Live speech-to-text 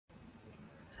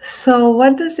So,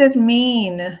 what does it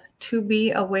mean to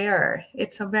be aware?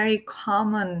 It's a very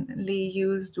commonly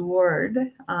used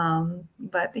word,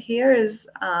 but here's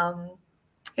an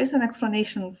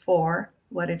explanation for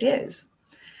what it is.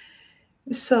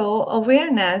 So,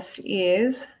 awareness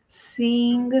is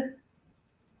seeing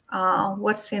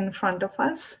what's in front of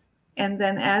us. And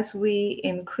then, as we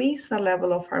increase the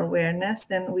level of our awareness,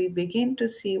 then we begin to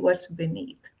see what's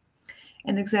beneath.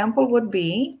 An example would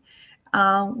be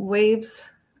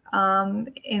waves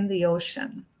in the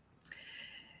ocean.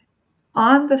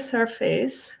 On the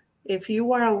surface, if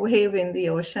you are a wave in the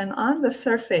ocean, on the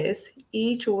surface,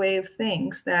 each wave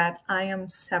thinks that I am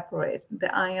separate,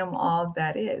 that I am all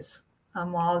that is.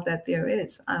 I'm all that there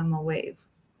is. I'm a wave.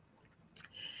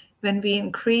 When we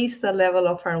increase the level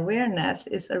of our awareness,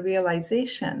 is a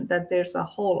realization that there's a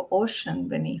whole ocean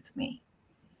beneath me.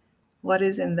 What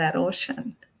is in that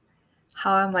ocean?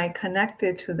 How am I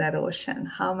connected to that ocean?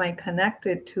 How am I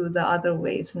connected to the other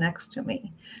waves next to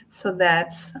me? So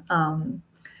that's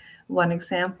one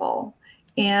example.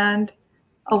 And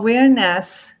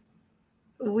awareness,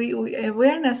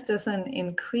 awareness doesn't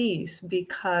increase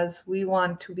because we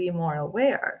want to be more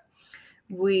aware.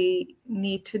 We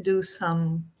need to do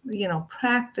some,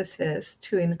 practices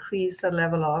to increase the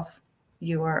level of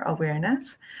your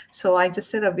awareness. So I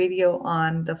just did a video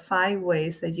on the 5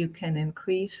 ways that you can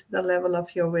increase the level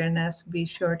of your awareness. Be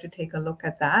sure to take a look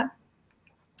at that.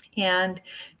 And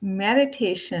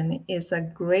meditation is a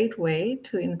great way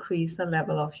to increase the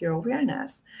level of your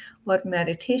awareness. What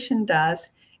meditation does,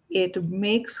 it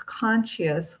makes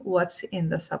conscious what's in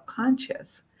the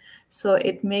subconscious. So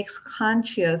it makes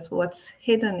conscious what's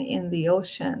hidden in the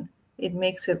ocean. It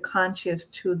makes it conscious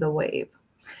to the wave.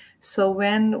 So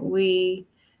when we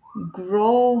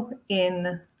grow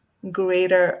in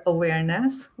greater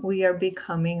awareness, we are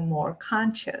becoming more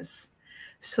conscious.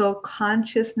 So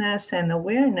consciousness and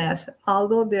awareness,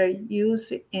 although they're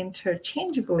used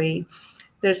interchangeably,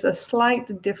 there's a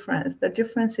slight difference. The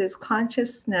difference is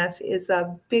consciousness is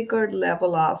a bigger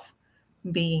level of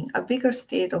being, a bigger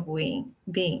state of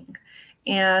being.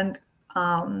 And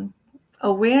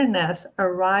awareness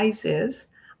arises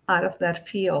out of that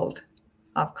field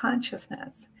of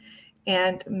consciousness.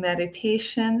 And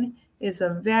meditation is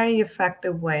a very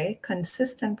effective way,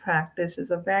 consistent practice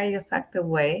is a very effective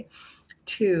way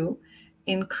to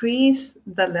increase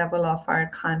the level of our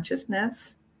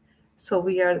consciousness. So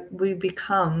we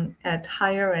become at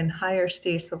higher and higher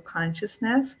states of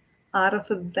consciousness. Out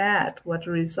of that, what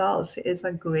results is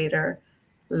a greater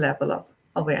level of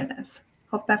awareness.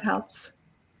 Hope that helps.